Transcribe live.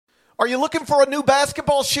Are you looking for a new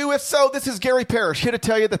basketball shoe? If so, this is Gary Parrish here to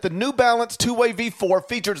tell you that the New Balance 2-Way V4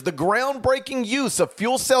 features the groundbreaking use of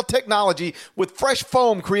fuel cell technology with fresh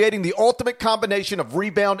foam, creating the ultimate combination of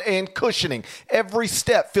rebound and cushioning. Every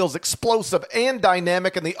step feels explosive and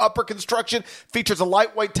dynamic, and the upper construction features a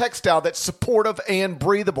lightweight textile that's supportive and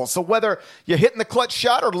breathable. So whether you're hitting the clutch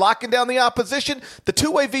shot or locking down the opposition, the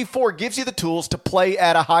 2-Way V4 gives you the tools to play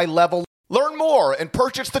at a high level. Learn more and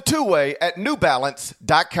purchase the 2-Way at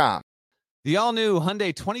newbalance.com. The all-new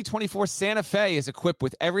Hyundai 2024 Santa Fe is equipped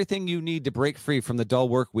with everything you need to break free from the dull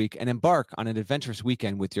work week and embark on an adventurous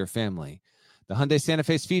weekend with your family. The Hyundai Santa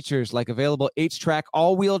Fe's features like available H-Track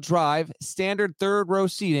all-wheel drive, standard third-row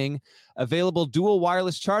seating, available dual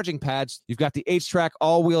wireless charging pads. You've got the H-Track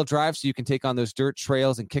all-wheel drive so you can take on those dirt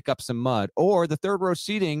trails and kick up some mud. Or the third-row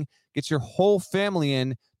seating gets your whole family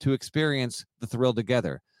in to experience the thrill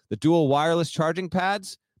together. The dual wireless charging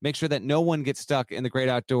pads make sure that no one gets stuck in the great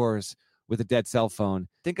outdoors with a dead cell phone.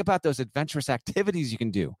 Think about those adventurous activities you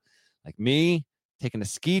can do. Like me, taking a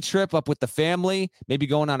ski trip up with the family, maybe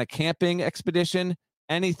going on a camping expedition,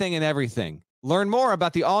 anything and everything. Learn more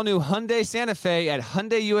about the all-new Hyundai Santa Fe at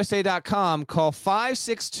HyundaiUSA.com. Call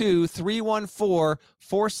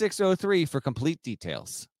 562-314-4603 for complete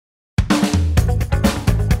details.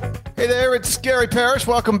 Hey there, it's Gary Parrish.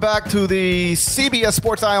 Welcome back to the CBS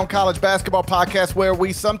Sports Eye on College Basketball podcast, where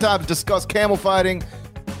we sometimes discuss camel fighting,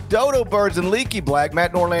 dodo birds, and leaky black.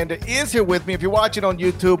 Matt Norlander is here with me. If you're watching on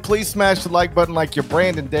YouTube, please smash the like button like you're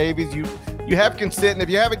Brandon Davies. You have consent, and if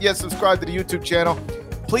you haven't yet subscribed to the YouTube channel,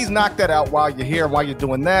 please knock that out while you're here. While you're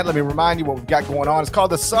doing that, let me remind you what we've got going on. It's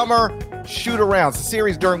called the Summer Shootaround. It's a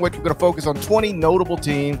series during which we're going to focus on 20 notable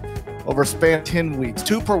teams over a span of 10 weeks,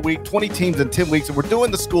 2 per week, 20 teams in 10 weeks, and we're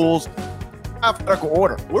doing the schools alphabetical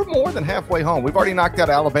order. We're more than halfway home. We've already knocked out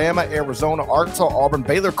Alabama, Arizona, Arkansas, Auburn,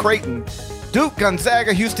 Baylor, Creighton, Duke,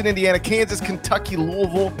 Gonzaga, Houston, Indiana, Kansas, Kentucky,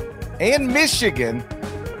 Louisville, and Michigan.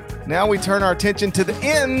 Now we turn our attention to the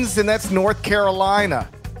ends, and that's North Carolina.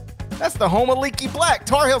 That's the home of leaky black.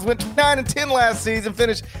 Tar Heels went 9-10 last season,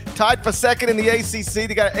 finished tied for second in the ACC.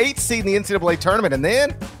 They got an 8th seed in the NCAA tournament, and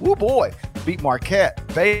then, oh boy, beat Marquette,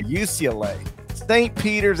 Baylor, UCLA, St.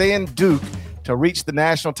 Peter's, and Duke to reach the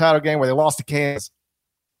national title game where they lost to Kansas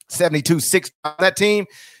 72-6. That team,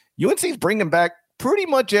 UNC's bringing back pretty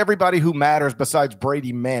much everybody who matters besides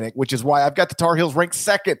Brady Manick, which is why I've got the Tar Heels ranked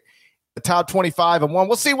second, the top 25-1.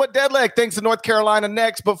 We'll see what Deadleg thinks of North Carolina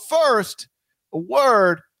next, but first, a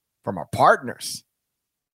word from our partners.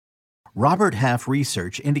 Robert Half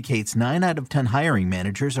research indicates 9 out of 10 hiring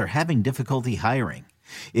managers are having difficulty hiring.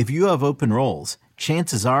 If you have open roles,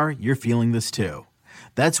 chances are you're feeling this too.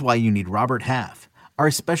 That's why you need Robert Half.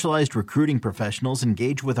 Our specialized recruiting professionals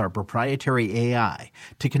engage with our proprietary AI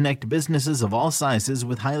to connect businesses of all sizes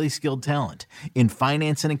with highly skilled talent in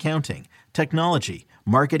finance and accounting, technology,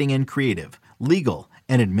 marketing and creative, legal,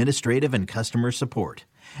 and administrative and customer support.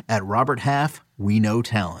 At Robert Half, we know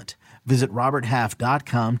talent. Visit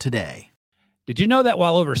roberthalf.com today. Did you know that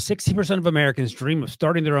while over 60% of Americans dream of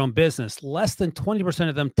starting their own business, less than 20%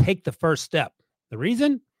 of them take the first step? The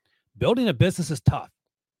reason? Building a business is tough.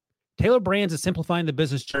 Taylor Brands is simplifying the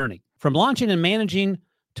business journey. From launching and managing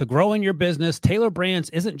to growing your business, Taylor Brands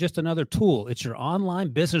isn't just another tool. It's your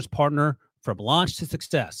online business partner from launch to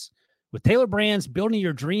success. With Taylor Brands, building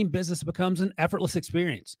your dream business becomes an effortless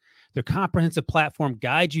experience. Their comprehensive platform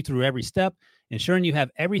guides you through every step, ensuring you have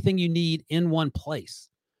everything you need in one place.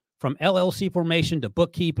 From LLC formation to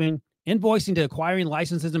bookkeeping, invoicing to acquiring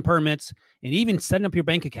licenses and permits, and even setting up your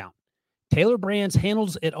bank account, Taylor Brands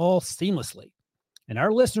handles it all seamlessly. And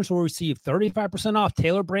our listeners will receive 35% off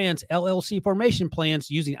Taylor Brands LLC formation plans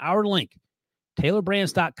using our link,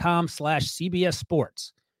 taylorbrands.com/CBS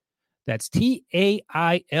Sports. That's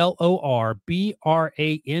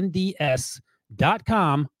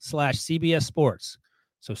TAILORBRANDS.com/CBS Sports.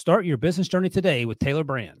 So start your business journey today with Taylor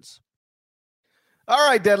Brands. All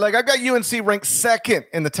right, Deadleg, I've got UNC ranked second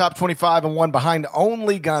in the top 25-1 behind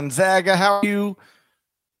only Gonzaga. How are you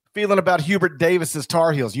feeling about Hubert Davis's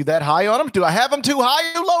Tar Heels? You that high on them? Do I have them too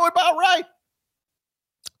high? You low about right?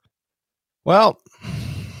 Well,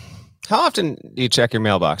 how often do you check your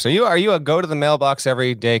mailbox? Are you a go to the mailbox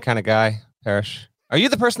every day kind of guy, Parrish? Are you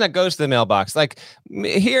the person that goes to the mailbox? Like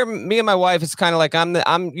here, me and my wife, it's kind of like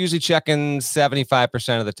I'm usually checking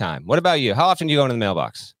 75% of the time. What about you? How often do you go into the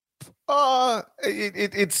mailbox?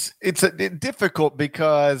 It's difficult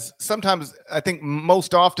because sometimes I think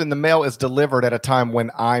most often the mail is delivered at a time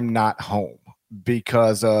when I'm not home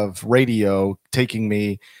because of radio taking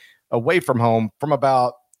me away from home from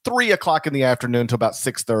about 3 o'clock in the afternoon to about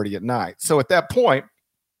 6:30 at night. So at that point,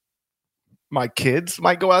 my kids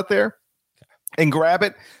might go out there and grab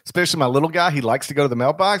it, especially my little guy. He likes to go to the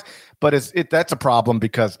mailbox, but that's a problem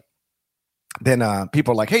because then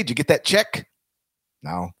people are like, hey, did you get that check?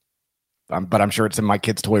 No. But I'm sure it's in my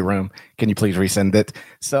kid's toy room. Can you please resend it?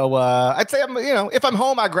 So I'd say if I'm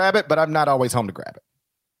home, I grab it, but I'm not always home to grab it.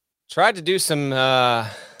 Tried to do some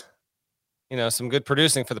some good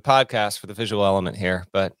producing for the podcast for the visual element here,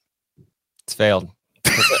 but it's failed.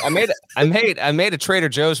 I made a Trader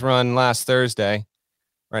Joe's run last Thursday.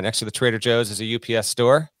 Right next to the Trader Joe's is a UPS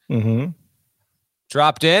store. Mm-hmm.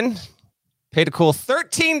 Dropped in, paid a cool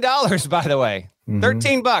 $13. By the way,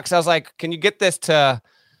 $13. I was like, can you get this to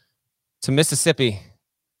Mississippi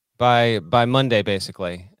by Monday,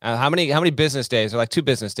 basically? How many business days? Or like 2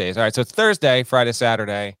 business days. All right, so it's Thursday, Friday,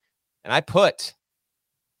 Saturday, and I put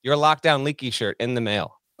your lockdown leaky shirt in the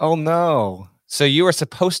mail. Oh no! So you were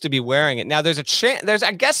supposed to be wearing it. Now there's a chance.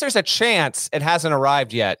 I guess there's a chance it hasn't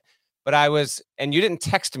arrived yet. But and you didn't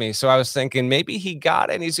text me, so I was thinking maybe he got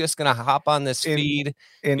it and he's just gonna hop on this feed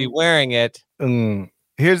and be wearing it.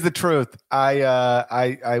 Here's the truth.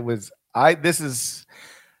 I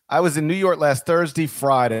was in New York last Thursday,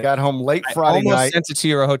 Friday. Got home late Friday night. I almost sent it to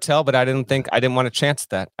your hotel, but I didn't want to chance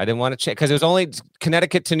that. I didn't want to chance because it was only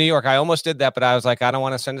Connecticut to New York. I almost did that, but I was like, I don't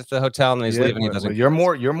want to send it to the hotel, and he's leaving. He doesn't. You're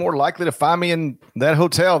more likely to find me in that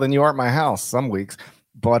hotel than you are at my house some weeks.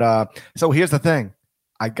 But so here's the thing.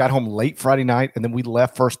 I got home late Friday night, and then we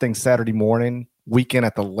left first thing Saturday morning, weekend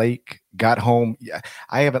at the lake, got home. Yeah,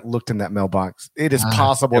 I haven't looked in that mailbox. It is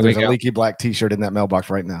possible there's a leaky black t-shirt in that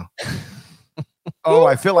mailbox right now. Oh,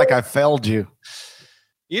 I feel like I failed you.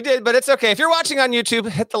 You did, but it's okay. If you're watching on YouTube,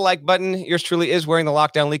 hit the like button. Yours truly is wearing the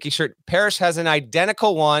lockdown leaky shirt. Parrish has an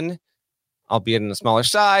identical one, albeit in a smaller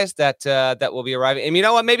size, that will be arriving. And you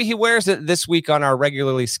know what? Maybe he wears it this week on our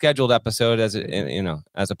regularly scheduled episode, as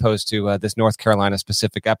opposed to this North Carolina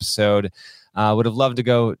specific episode. Would have loved to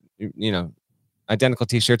go, identical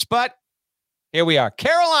t-shirts, but here we are.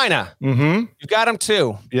 Carolina, you got them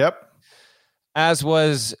too. Yep. As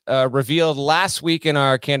was revealed last week in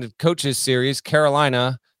our Candid Coaches series,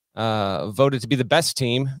 Carolina voted to be the best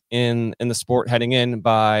team in the sport heading in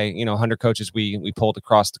by 100 coaches we polled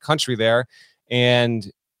across the country there. And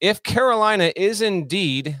if Carolina is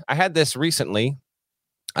indeed, I had this recently.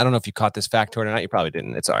 I don't know if you caught this factoid or not. You probably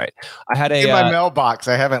didn't. It's all right. I had in my mailbox.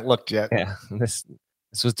 I haven't looked yet. Yeah, this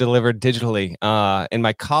was delivered digitally. In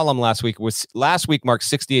my column last week marked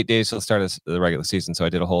 68 days till the start of the regular season. So I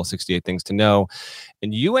did a whole 68 things to know.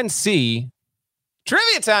 And UNC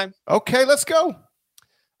trivia time. Okay, let's go. All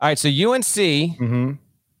right, so UNC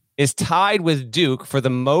is tied with Duke for the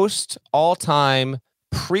most all-time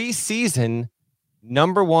preseason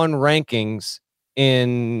number 1 rankings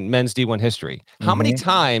in men's D1 history. How many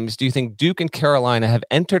times do you think Duke and Carolina have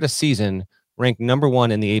entered a season ranked number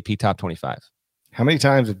 1 in the AP Top 25? How many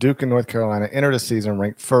times have Duke and North Carolina entered a season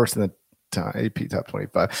ranked first in the AP Top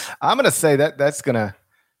 25? I'm going to say I'm going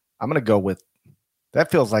to go with,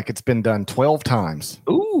 that feels like it's been done 12 times.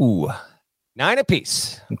 Ooh, 9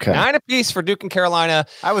 apiece. Okay. 9 apiece for Duke and Carolina.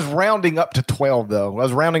 I was rounding up to 12, though. I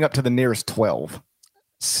was rounding up to the nearest 12.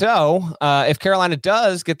 So if Carolina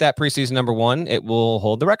does get that preseason number 1, it will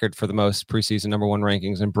hold the record for the most preseason number 1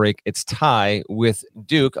 rankings and break its tie with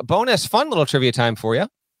Duke. A bonus fun little trivia time for you.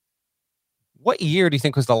 What year do you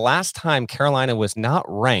think was the last time Carolina was not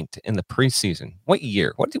ranked in the preseason? What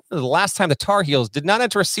year? What was the last time the Tar Heels did not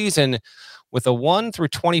enter a season with a 1 through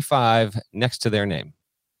 25 next to their name?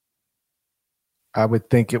 I would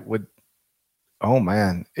think it would. Oh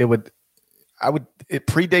man, it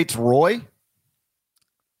predates Roy.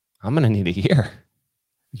 I'm going to need a year.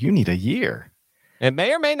 You need a year. It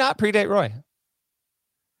may or may not predate Roy.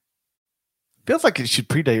 Feels like it should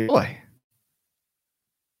predate Roy.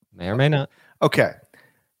 May or may not. Okay.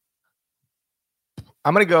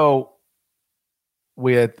 I'm going to go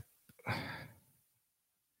with I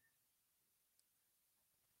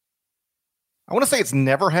want to say it's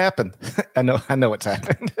never happened. I know it's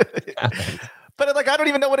happened. But I don't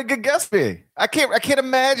even know what a good guess be. I can't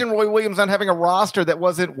imagine Roy Williams not having a roster that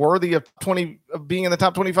wasn't worthy of being in the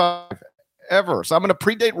top 25 ever. So I'm going to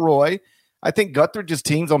predate Roy. I think Guthridge's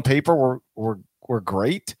teams on paper were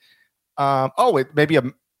great. I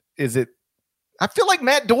feel like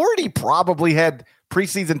Matt Doherty probably had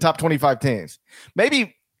preseason top 25 teams.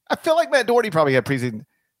 Maybe I feel like Matt Doherty probably had preseason.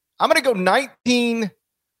 I'm going to go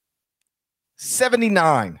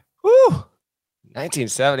 1979. Woo!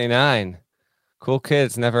 1979. Cool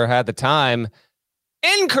kids never had the time.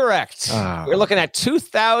 Incorrect. We're looking at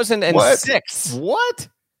 2006. What?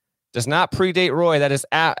 Does not predate Roy. That is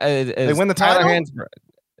they win the title?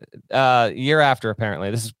 Year after, apparently.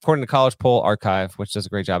 This is according to College Poll Archive, which does a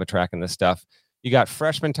great job of tracking this stuff. You got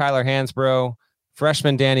freshman Tyler Hansbrough,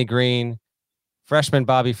 freshman Danny Green, freshman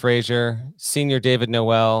Bobby Frazier, senior David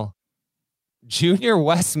Noel, junior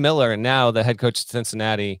Wes Miller, and now the head coach at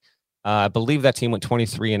Cincinnati. I believe that team went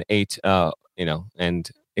 23-8, and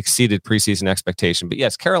exceeded preseason expectation. But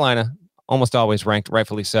yes, Carolina almost always ranked,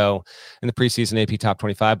 rightfully so, in the preseason AP top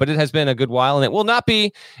 25. But it has been a good while, and it will not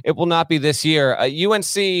be this year.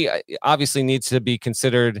 UNC obviously needs to be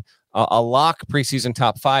considered a lock preseason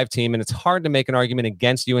top 5 team, and it's hard to make an argument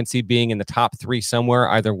against UNC being in the top 3 somewhere,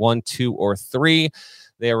 either 1, 2, or 3.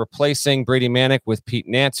 They are replacing Brady Manick with Pete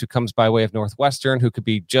Nance, who comes by way of Northwestern, who could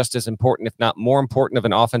be just as important, if not more important, of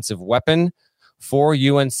an offensive weapon for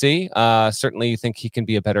UNC. Certainly you think he can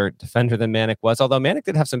be a better defender than Manick was, although Manick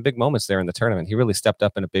did have some big moments there in the tournament. He really stepped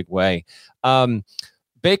up in a big way.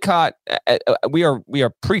 Baycott, we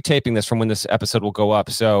are pre-taping this from when this episode will go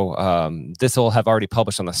up, so this will have already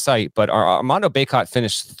published on the site, but our Armando Baycott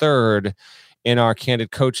finished 3rd in our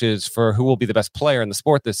candid coaches for who will be the best player in the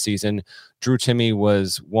sport this season. Drew Timme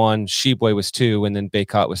was 1, Sheboy was 2, and then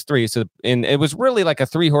Baycott was 3. So it was really like a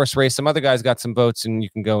 3-horse race. Some other guys got some votes, and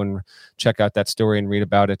you can go and check out that story and read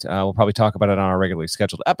about it. We'll probably talk about it on our regularly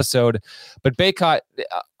scheduled episode. But Baycott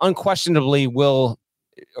unquestionably will,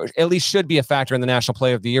 or at least should be, a factor in the National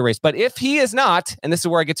Player of the Year race. But if he is not, and this is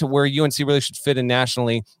where I get to where UNC really should fit in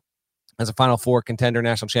nationally as a Final Four contender,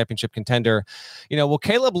 national championship contender, will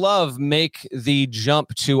Caleb Love make the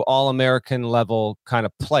jump to All-American level kind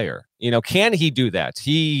of player? Can he do that?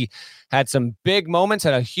 He had some big moments,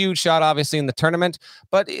 had a huge shot, obviously, in the tournament.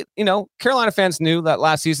 But, Carolina fans knew that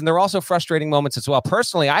last season. There were also frustrating moments as well.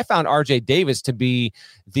 Personally, I found RJ Davis to be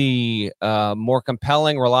the more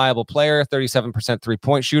compelling, reliable player, 37%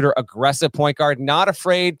 three-point shooter, aggressive point guard, not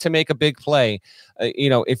afraid to make a big play.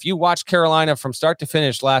 If you watch Carolina from start to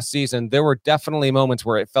finish last season, there were definitely moments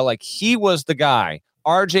where it felt like he was the guy.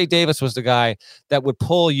 RJ Davis was the guy that would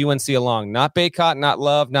pull UNC along, not Baycott, not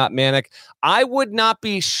Love, not Manick. I would not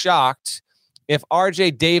be shocked if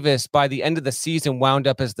RJ Davis by the end of the season wound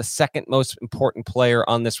up as the second most important player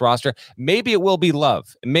on this roster. Maybe it will be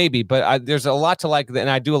Love, maybe, but there's a lot to like, and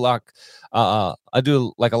I do like a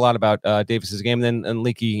lot about Davis's game. And then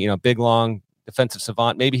Leaky, big, long, defensive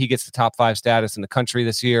savant. Maybe he gets the top 5 status in the country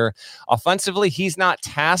this year. Offensively, he's not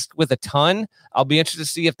tasked with a ton. I'll be interested to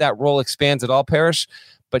see if that role expands at all, Parrish.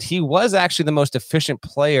 But he was actually the most efficient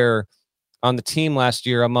player on the team last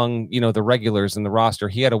year among, the regulars in the roster.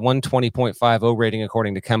 He had a 120.50 rating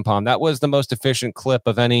according to KenPom. That was the most efficient clip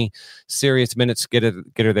of any serious minutes getter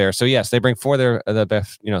there. So yes, they bring 4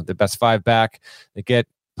 the best 5 back. They get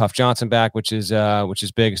Puff Johnson back, which is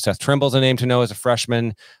big. Seth Trimble's a name to know as a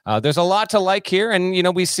freshman. There's a lot to like here,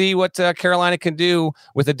 and we see what Carolina can do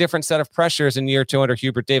with a different set of pressures in year 2 under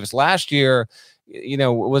Hubert Davis. Last year, it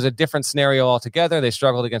was a different scenario altogether. They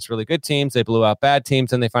struggled against really good teams. They blew out bad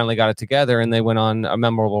teams, and they finally got it together, and they went on a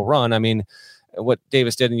memorable run. I mean, what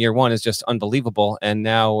Davis did in year 1 is just unbelievable. And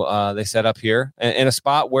now they set up here in a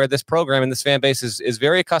spot where this program and this fan base is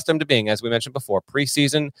very accustomed to being, as we mentioned before,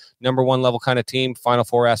 preseason, number 1 level kind of team, Final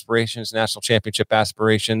Four aspirations, national championship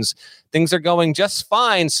aspirations. Things are going just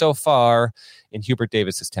fine so far in Hubert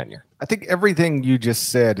Davis's tenure. I think everything you just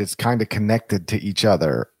said is kind of connected to each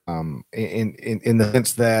other in the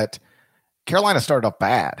sense that Carolina started off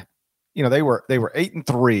bad. They were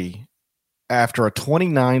 8-3 after a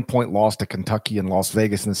 29-point loss to Kentucky in Las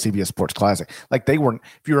Vegas in the CBS Sports Classic. Like, they weren't,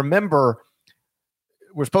 if you remember,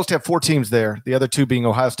 we're supposed to have 4 teams there, the other 2 being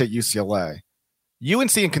Ohio State, UCLA.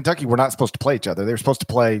 UNC and Kentucky were not supposed to play each other. They were supposed to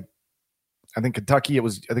play, Kentucky,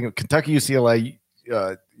 UCLA,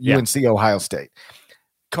 UNC, Ohio State.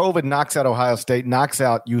 COVID knocks out Ohio State, knocks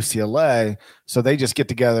out UCLA, so they just get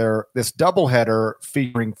together. This doubleheader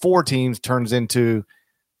featuring 4 teams turns into,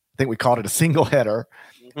 I think we called it a single header.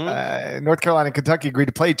 North Carolina and Kentucky agreed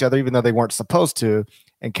to play each other even though they weren't supposed to,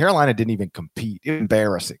 and Carolina didn't even compete. It was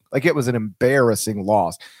embarrassing. It was an embarrassing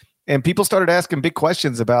loss, and people started asking big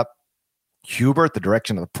questions about Hubert, the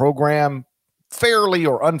direction of the program, fairly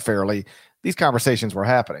or unfairly. These conversations were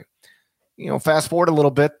happening. Fast forward a little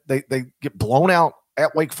bit, they get blown out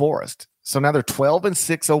at Wake Forest, so now they're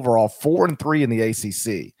 12-6 overall, 4-3 in the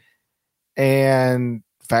ACC, and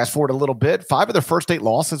fast forward a little bit, 5 of their first 8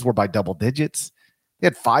 losses were by double digits. They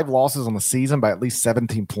had 5 losses on the season by at least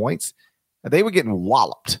 17 points. They were getting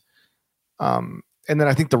walloped. And then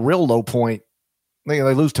I think the real low point, they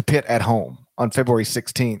lose to Pitt at home on February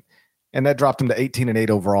 16th. And that dropped them to 18-8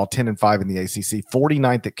 overall, 10-5 in the ACC,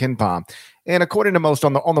 49th at KenPom. And according to most,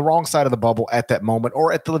 on the wrong side of the bubble at that moment,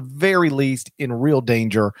 or at the very least in real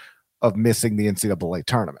danger of missing the NCAA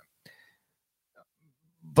tournament.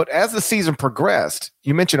 But as the season progressed,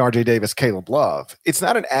 you mentioned RJ Davis, Caleb Love. It's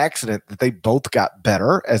not an accident that they both got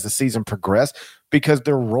better as the season progressed. because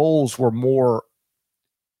their roles were more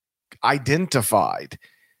identified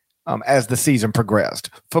as the season progressed.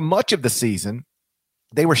 For much of the season,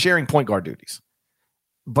 they were sharing point guard duties.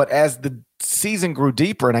 But as the season grew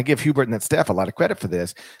deeper, and I give Hubert and that staff a lot of credit for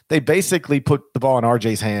this, they basically put the ball in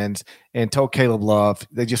RJ's hands and told Caleb Love,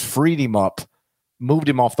 they just freed him up, moved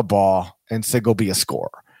him off the ball, and said, go be a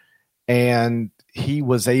scorer. And he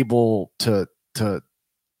was able to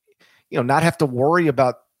not have to worry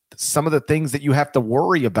about some of the things that you have to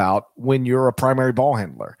worry about when you're a primary ball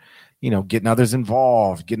handler. Getting others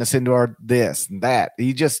involved, getting us into our this and that.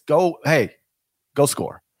 He just go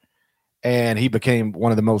score. And he became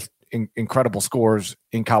one of the most incredible scorers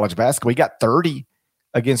in college basketball. He got 30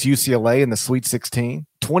 against UCLA in the Sweet 16.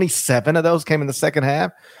 27 of those came in the second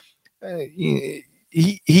half. He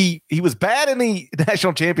was bad in the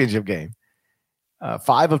national championship game.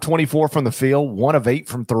 5 of 24 from the field, 1 of 8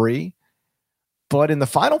 from 3. But in the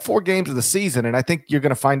final 4 games of the season, and I think you're going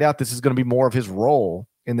to find out this is going to be more of his role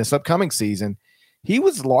in this upcoming season, he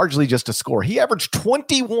was largely just a scorer. He averaged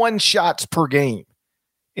 21 shots per game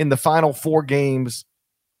in the final 4 games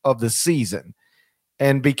of the season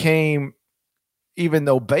and became, even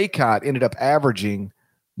though Baycott ended up averaging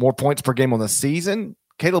more points per game on the season,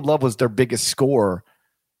 Caleb Love was their biggest scorer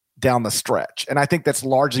down the stretch. And I think that's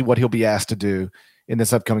largely what he'll be asked to do in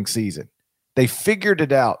this upcoming season. They figured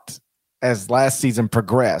it out as last season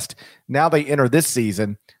progressed. Now they enter this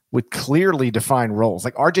season with clearly defined roles.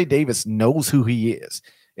 Like RJ Davis knows who he is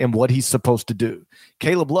and what he's supposed to do.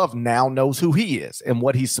 Caleb Love now knows who he is and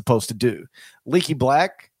what he's supposed to do. Leaky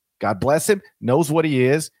Black, God bless him, knows what he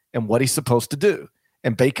is and what he's supposed to do.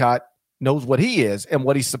 And Baycott knows what he is and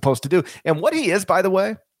what he's supposed to do. And what he is, by the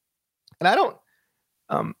way, and I don't,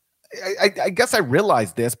 I guess I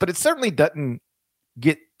realize this, but it certainly doesn't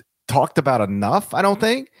get talked about enough, I don't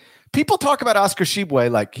think. People talk about Oscar Tshiebwe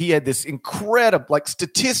like he had this incredible, like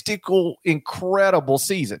statistical, incredible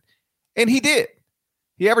season. And he did.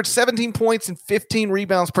 He averaged 17 points and 15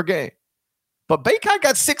 rebounds per game. But Baycott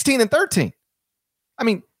got 16 and 13. I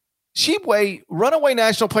mean, Tshiebwe, runaway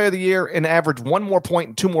National Player of the Year, and averaged 1 more point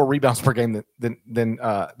and 2 more rebounds per game than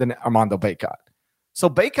Armando Baycott. So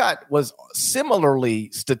Baycott was similarly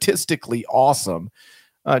statistically awesome,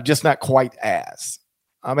 just not quite as.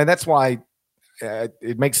 And that's why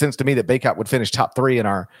it makes sense to me that Baycott would finish top 3 in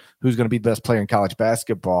our who's going to be the best player in college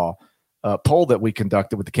basketball poll that we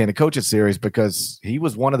conducted with the Candid Coaches series, because he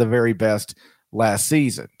was one of the very best last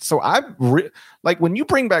season. So like when you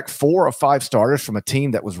bring back 4 or 5 starters from a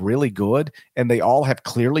team that was really good and they all have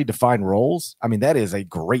clearly defined roles, I mean, that is a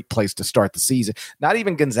great place to start the season. Not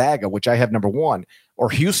even Gonzaga, which I have number 1, or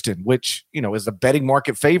Houston, which, is a betting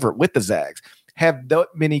market favorite with the Zags, have that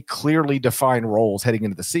many clearly defined roles heading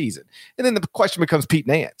into the season. And then the question becomes Pete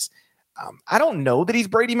Nance. I don't know that he's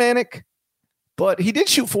Brady Manick, but he did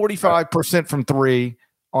shoot 45% from 3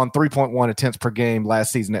 on 3.1 attempts per game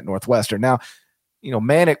last season at Northwestern. Now,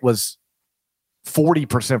 Manick was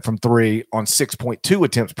 40% from 3 on 6.2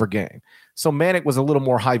 attempts per game. So Manick was a little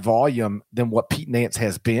more high volume than what Pete Nance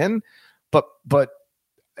has been. But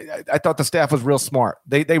I thought the staff was real smart.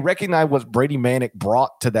 They recognized what Brady Manick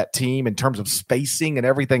brought to that team in terms of spacing and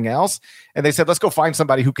everything else. And they said, let's go find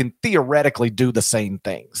somebody who can theoretically do the same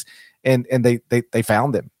things. And they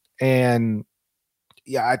found him. And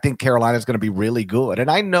yeah, I think Carolina is going to be really good. And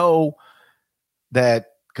I know that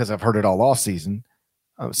because I've heard it all off season.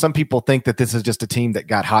 Some people think that this is just a team that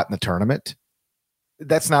got hot in the tournament.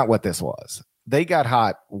 That's not what this was. They got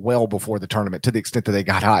hot well before the tournament, to the extent that they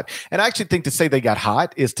got hot. And I actually think to say they got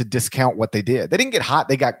hot is to discount what they did. They didn't get hot.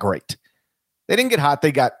 They got great. They didn't get hot.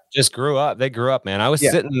 They got just grew up. They grew up, man. I was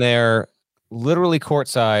sitting there literally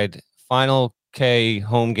courtside, Final K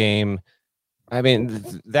home game. I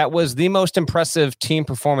mean, that was the most impressive team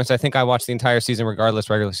performance I think I watched the entire season, regardless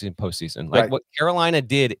regular season, postseason. Like what Carolina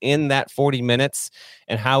did in that 40 minutes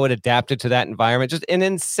and how it adapted to that environment. Just an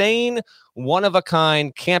insane,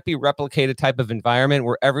 one-of-a-kind, can't be replicated type of environment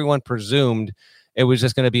where everyone presumed it was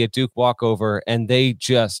just going to be a Duke walkover, and they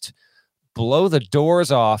just blow the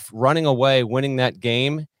doors off, running away, winning that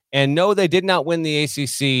game. And no, they did not win the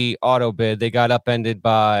ACC auto bid. They got upended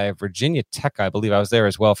by Virginia Tech, I believe. I was there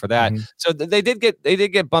as well for that. Mm-hmm. So they did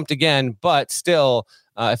get bumped again, but still,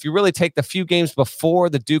 if you really take the few games before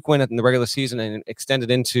the Duke win in the regular season and extend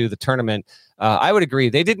it into the tournament, I would agree.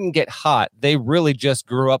 They didn't get hot. They really just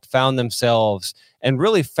grew up, found themselves, and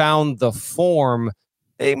really found the form.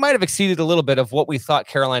 They might have exceeded a little bit of what we thought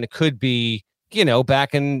Carolina could be,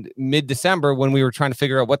 back in mid-December when we were trying to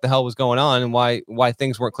figure out what the hell was going on and why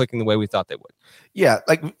things weren't clicking the way we thought they would. Yeah,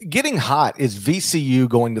 like getting hot is VCU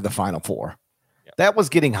going to the Final Four. Yeah. that was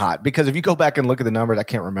getting hot because if you go back and look at the numbers, I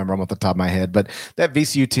can't remember them off the top of my head, but that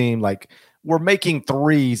VCU team, like, were making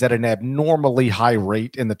threes at an abnormally high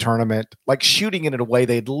rate in the tournament, like shooting it in a way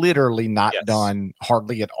they'd literally not done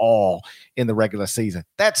hardly at all in the regular season.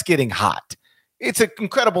 That's getting hot. It's an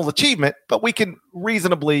incredible achievement, but we can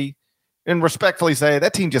reasonably and respectfully say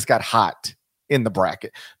that team just got hot in the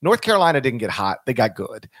bracket. North Carolina didn't get hot. They got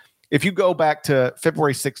good. If you go back to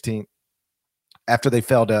February 16th, after they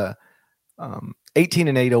fell to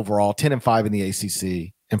 18-8 overall, 10-5 in the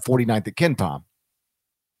ACC, and 49th at KenPom.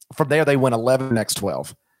 From there, they went 11 next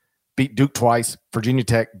 12, beat Duke twice, Virginia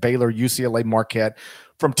Tech, Baylor, UCLA, Marquette.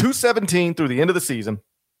 From 2-17 through the end of the season,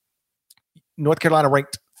 North Carolina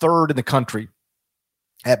ranked third in the country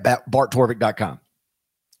at barttorvik.com,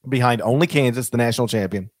 behind only Kansas, the national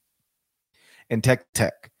champion, and Tech.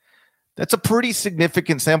 That's a pretty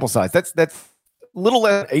significant sample size. That's a little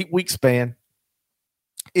less than 8-week span.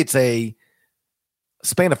 It's a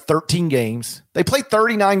span of 13 games. They played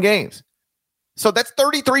 39 games. So that's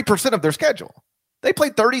 33% of their schedule. They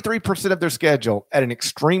played 33% of their schedule at an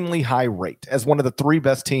extremely high rate as one of the 3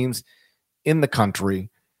 best teams in the country.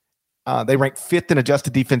 They ranked 5th in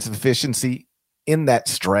adjusted defensive efficiency in that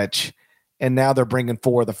stretch. And now they're bringing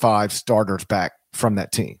 4 of the 5 starters back from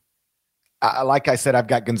that team. Like I said, I've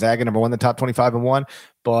got Gonzaga number 1 in the top 25 and 1.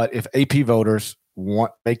 But if AP voters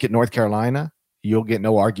make it North Carolina, you'll get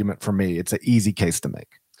no argument from me. It's an easy case to make.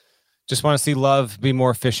 Just want to see Love be more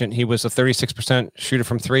efficient. He was a 36% shooter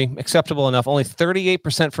from 3. Acceptable enough. Only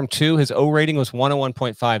 38% from 2. His O rating was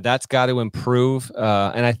 101.5. That's got to improve.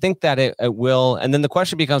 And I think that it will. And then the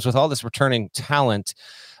question becomes, with all this returning talent,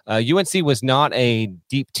 UNC was not a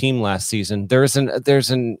deep team last season. There's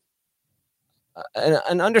an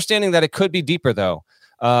understanding that it could be deeper, though.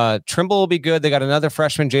 Trimble will be good. They got another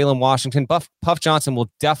freshman, Jalen Washington. Puff Johnson will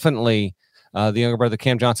definitely, the younger brother,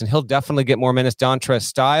 Cam Johnson, he'll definitely get more minutes. Dontrez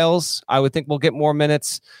Styles, I would think, will get more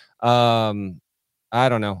minutes. I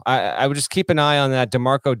don't know. I would just keep an eye on that.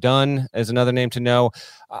 DeMarco Dunn is another name to know.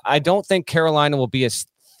 I don't think Carolina will be as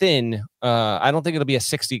thin. I don't think it'll be a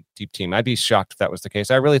 60 deep team. I'd be shocked if that was the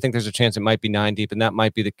case. I really think there's a chance it might be 9 deep, and that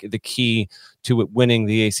might be the key to it winning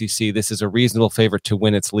the ACC. This is a reasonable favorite to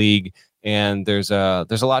win its league, and there's a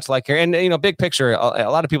lot to like here. And big picture, a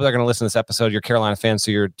lot of people are going to listen to this episode. You're Carolina fans, so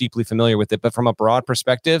you're deeply familiar with it. But from a broad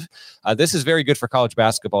perspective, this is very good for college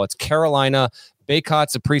basketball. It's Carolina.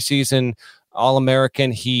 Baycott's a preseason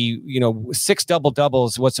All-American. He, 6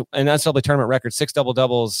 double-doubles, what's an NCAA tournament record, 6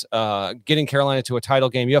 double-doubles, getting Carolina to a title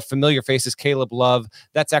game. You have familiar faces, Caleb Love.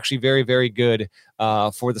 That's actually very, very good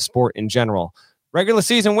for the sport in general. Regular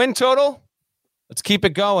season win total, let's keep it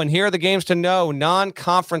going. Here are the games to know,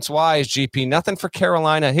 non-conference-wise, GP. Nothing for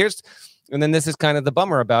Carolina. And then this is kind of the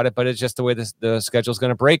bummer about it, but it's just the way the schedule is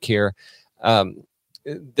going to break here.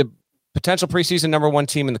 The potential preseason number 1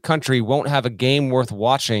 team in the country won't have a game worth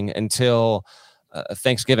watching until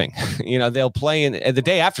Thanksgiving. They'll play in the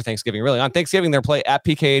day after Thanksgiving, really. On Thanksgiving, they'll play at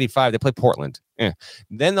PK85. They play Portland.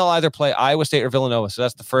 Then they'll either play Iowa State or Villanova. So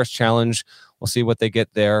that's the first challenge. We'll see what they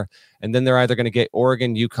get there. And then they're either going to get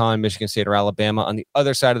Oregon, UConn, Michigan State, or Alabama on the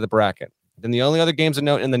other side of the bracket. Then the only other games to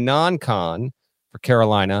note in the non-con for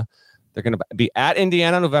Carolina, they're going to be at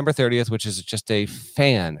Indiana on November 30th, which is just a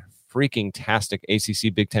freaking-tastic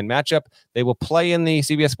ACC Big Ten matchup. They will play in the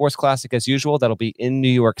CBS Sports Classic as usual. That'll be in New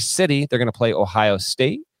York City. They're going to play Ohio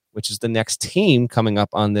State, which is the next team coming up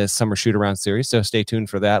on this summer shoot-around series. So stay tuned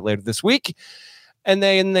for that later this week. And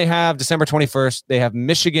then they have December 21st. They have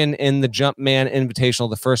Michigan in the Jumpman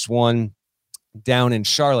Invitational, the first one down in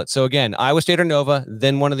Charlotte. So again, Iowa State or Nova,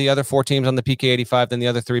 then one of the other 4 teams on the PK85, then the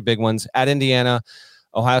other 3 big ones at Indiana,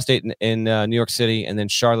 Ohio State in New York City, and then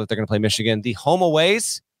Charlotte. They're going to play Michigan. The home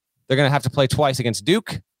aways, they're going to have to play twice against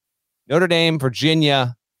Duke, Notre Dame,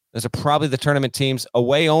 Virginia. Those are probably the tournament teams.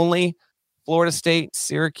 Away only, Florida State,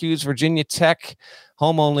 Syracuse, Virginia Tech.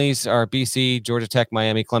 Home onlys are BC, Georgia Tech,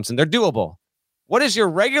 Miami, Clemson. They're doable. What is your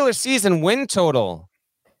regular season win total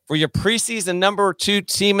for your preseason number 2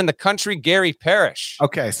 team in the country, Gary Parrish?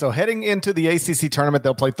 Okay, so heading into the ACC tournament,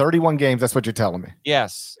 they'll play 31 games. That's what you're telling me.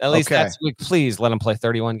 Yes, at least please let them play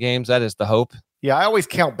 31 games. That is the hope. Yeah, I always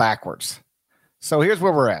count backwards. So here's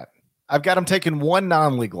where we're at. I've got them taking 1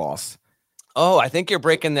 non-league loss. Oh, I think you're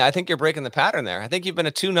breaking the pattern there. I think you've been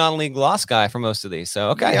a 2 non-league loss guy for most of these. So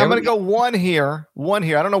okay, yeah, I'm going to go 1 here. I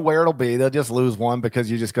don't know where it'll be. They'll just lose 1 because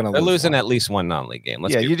you're just going to. They're losing 1. at least 1 non-league game.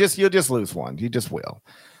 You'll just lose 1. You just will.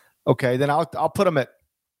 Okay, then I'll put them at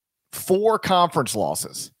 4 conference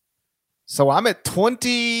losses. So I'm at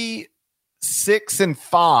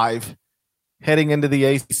 26-5 heading into the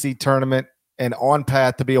ACC tournament and on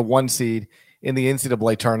path to be a 1 seed in the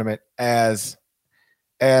NCAA tournament as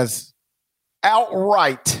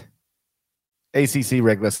outright ACC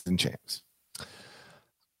regular season champs?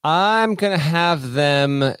 I'm going to have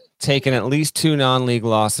them taking at least 2 non-league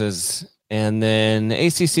losses, and then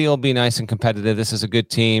ACC will be nice and competitive. This is a good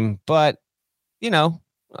team, but,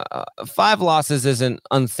 5 losses isn't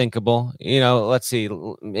unthinkable. Let's see.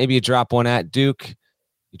 Maybe you drop one at Duke.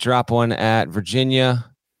 You drop one at Virginia.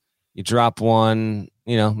 You drop one,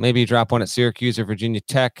 maybe you drop one at Syracuse or Virginia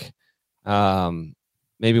Tech.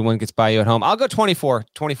 Maybe one gets by you at home. I'll go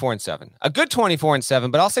 24-7. A good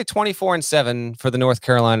 24-7, but I'll say 24-7 for the North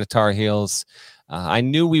Carolina Tar Heels. I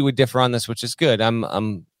knew we would differ on this, which is good.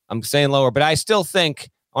 I'm saying lower, but I still think,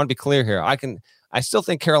 I want to be clear here. I still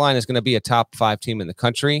think Carolina is going to be a top 5 team in the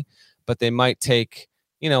country, but they might take,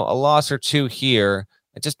 a loss or 2 here.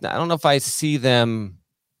 I don't know if I see them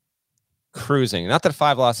cruising. Not that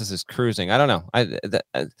 5 losses is cruising. I don't know.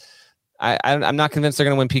 I'm not convinced they're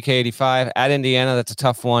going to win PK 85 at Indiana. That's a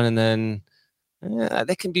tough one. And then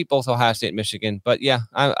they can beat both Ohio State and Michigan. But yeah,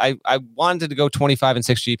 I wanted to go 25-6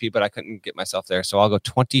 GP, but I couldn't get myself there. So I'll go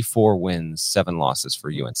 24 wins, 7 losses for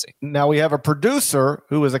UNC. Now we have a producer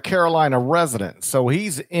who is a Carolina resident. So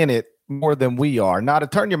he's in it more than we are. Now to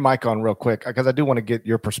turn your mic on real quick, because I do want to get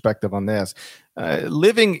your perspective on this.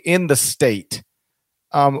 Living in the state,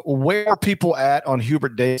 where are people at on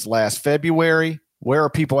Hubert Davis last February? Where are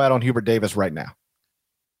people at on Hubert Davis right now?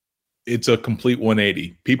 It's a complete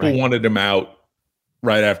 180. People wanted him out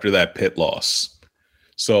right after that Pitt loss.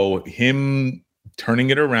 So him turning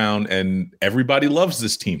it around, and everybody loves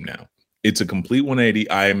this team now. It's a complete 180.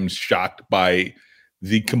 I am shocked by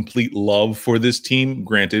the complete love for this team.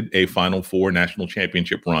 Granted, a Final Four national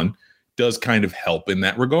championship run does kind of help in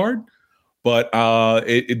that regard. But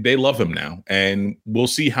they love him now, and we'll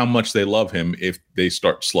see how much they love him if they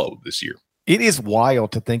start slow this year. It is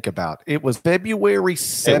wild to think about. It was February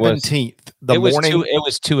 17th. It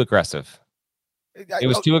was too aggressive. It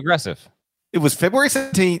was too aggressive. It was February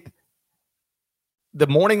 17th, the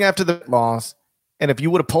morning after the loss. And if you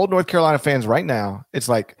would have polled North Carolina fans right now, it's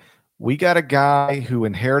like, we got a guy who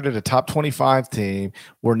inherited a top 25 team.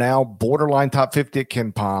 We're now borderline top 50 at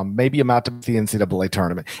KenPom, maybe about to the NCAA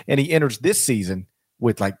tournament. And he enters this season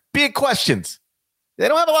with like big questions. They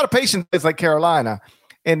don't have a lot of patience like Carolina.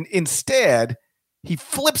 And instead, he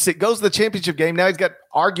flips it, goes to the championship game. Now he's got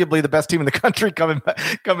arguably the best team in the country coming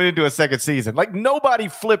into a second season. Like nobody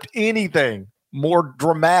flipped anything more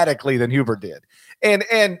dramatically than Hubert did.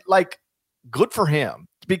 And like, good for him,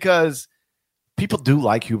 because people do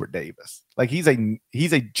like Hubert Davis. Like he's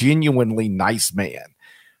a genuinely nice man.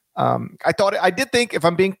 I did think, I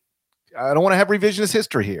don't want to have revisionist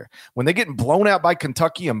history here. When they get blown out by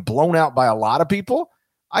Kentucky and blown out by a lot of people,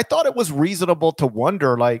 I thought it was reasonable to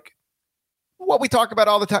wonder, like, what we talk about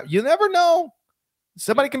all the time. You never know.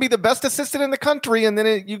 Somebody can be the best assistant in the country, and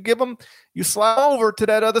then you slide over to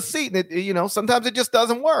that other seat, and sometimes it just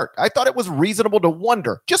doesn't work. I thought it was reasonable to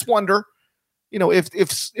wonder,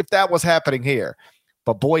 if that was happening here.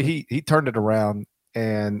 But boy, he turned it around,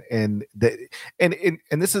 and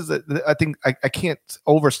this is I think I can't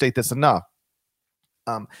overstate this enough.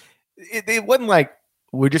 It wasn't like,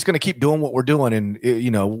 we're just going to keep doing what we're doing, and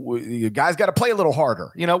you guys got to play a little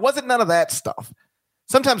harder. It wasn't none of that stuff.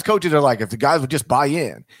 Sometimes coaches are like, if the guys would just buy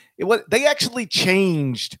in. They actually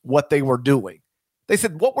changed what they were doing. They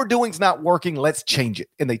said, what we're doing is not working. Let's change it,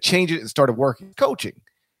 and they changed it and started working coaching.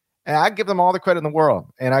 And I give them all the credit in the world,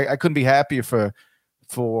 and I couldn't be happier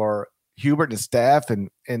for Hubert and his staff, and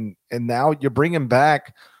now you're bringing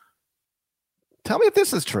back. Tell me if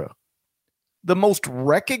this is true. The most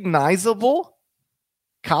recognizable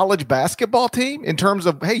college basketball team in terms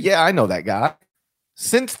of, hey, yeah, I know that guy,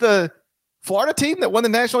 since the Florida team that won the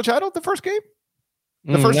national title the first game,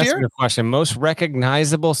 first that's year? A good question. Most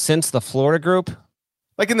recognizable since the Florida group?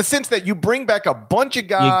 Like in the sense that you bring back a bunch of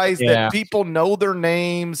guys that people know their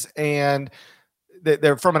names, and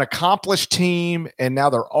they're from an accomplished team, and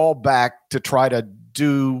now they're all back to try to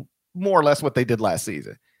do more or less what they did last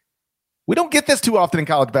season. We don't get this too often in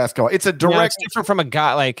college basketball. It's a direct. It's different from a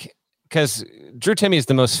guy like, because Drew Timme is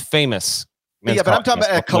the most famous. Yeah, but I'm talking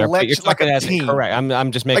about a collection, like a team. Correct.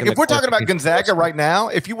 I'm just making. Like if we're talking about Gonzaga right now,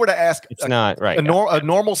 if you were to ask, it's not right. A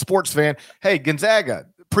normal sports fan, hey, Gonzaga,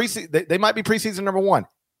 they might be preseason number 1.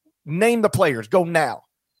 Name the players. Go now.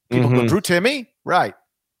 People go, Drew Timme, right?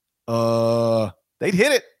 They'd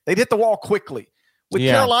hit it. They'd hit the wall quickly. With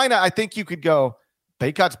Carolina, I think you could go,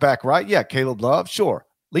 Baycott's back, right? Yeah, Caleb Love, sure.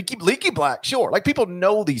 Leaky Black, sure. Like people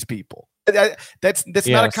know these people. That's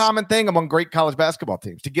not a common thing among great college basketball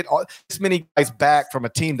teams to get this many guys back from a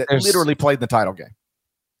team that literally played in the title game.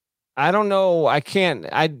 I don't know. I can't.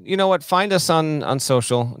 You know what? Find us on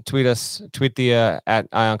social. Tweet us. Tweet the at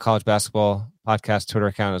Ion College Basketball podcast Twitter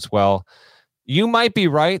account as well. You might be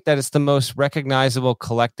right that it's the most recognizable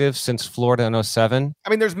collective since Florida in 07. I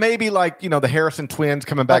mean, there's maybe the Harrison twins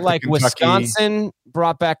coming back like to Kentucky. Wisconsin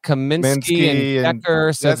brought back Kaminsky and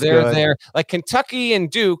Decker, so they're good. there. Like Kentucky and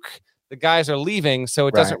Duke, the guys are leaving, so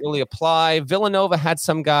it doesn't really apply. Villanova had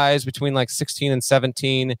some guys between like 16 and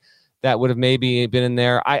 17 that would have maybe been in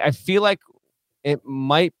there. I feel like it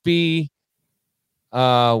might be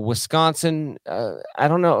Wisconsin. I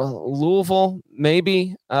don't know, Louisville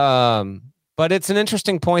maybe. But it's an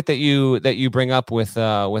interesting point that you bring up with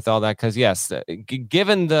all that, because yes,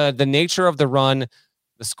 given the nature of the run,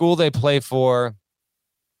 the school they play for,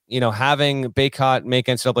 having Baycott make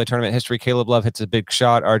NCAA tournament history, Caleb Love hits a big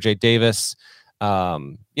shot, RJ Davis.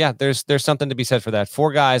 There's something to be said for that.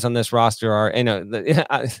 4 guys on this roster are, and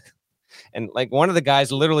like one of the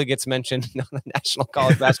guys literally gets mentioned on the National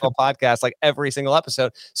College Basketball Podcast like every single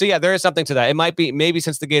episode. So yeah, there is something to that. It might be maybe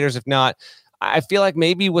since the Gators, if not. I feel like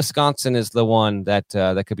maybe Wisconsin is the one that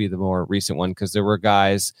could be the more recent one, because there were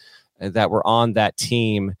guys that were on that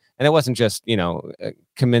team, and it wasn't just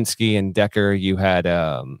Kaminsky and Decker. You had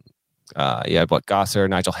Gosser,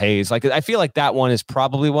 Nigel Hayes. Like I feel like that one is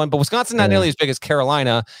probably one, but Wisconsin not nearly as big as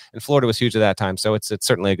Carolina, and Florida was huge at that time. So it's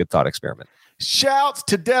certainly a good thought experiment. Shouts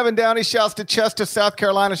to Devin Downey, shouts to Chester, South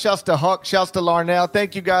Carolina, shouts to Huck, shouts to Larnell.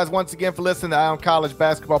 Thank you guys once again for listening to Eye on College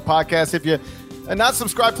Basketball Podcast. If you are not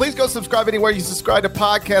subscribed, please go subscribe anywhere you subscribe to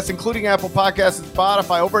podcasts, including Apple Podcasts and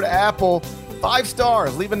Spotify. Over to Apple, 5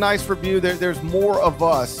 stars. Leave a nice review. There's more of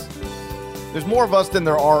us. There's more of us than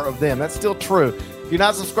there are of them. That's still true. If you're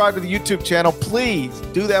not subscribed to the YouTube channel, please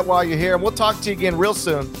do that while you're here. And we'll talk to you again real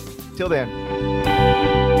soon. Till then.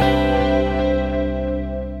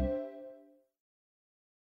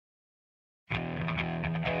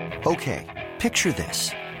 Okay, picture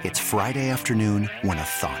this. It's Friday afternoon when a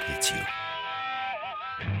thought hits you.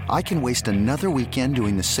 I can waste another weekend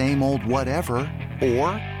doing the same old whatever, or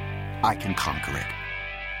I can conquer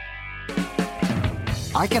it.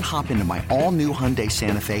 I can hop into my all-new Hyundai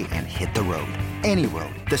Santa Fe and hit the road. Any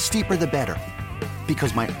road. The steeper, the better.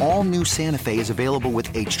 Because my all-new Santa Fe is available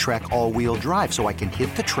with H-Track all-wheel drive, so I can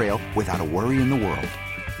hit the trail without a worry in the world.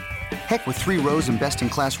 Heck, with 3 rows and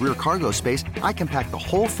best-in-class rear cargo space, I can pack the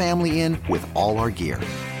whole family in with all our gear.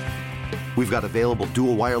 We've got available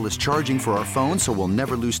dual wireless charging for our phones, so we'll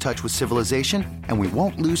never lose touch with civilization, and we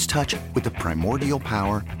won't lose touch with the primordial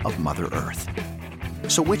power of Mother Earth.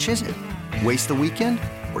 So which is it? Waste the weekend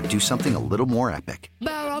or do something a little more epic?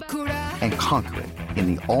 And conquer it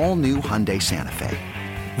in the all-new Hyundai Santa Fe.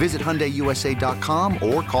 Visit HyundaiUSA.com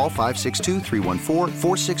or call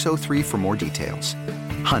 562-314-4603 for more details.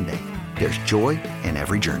 Hyundai, there's joy in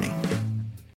every journey.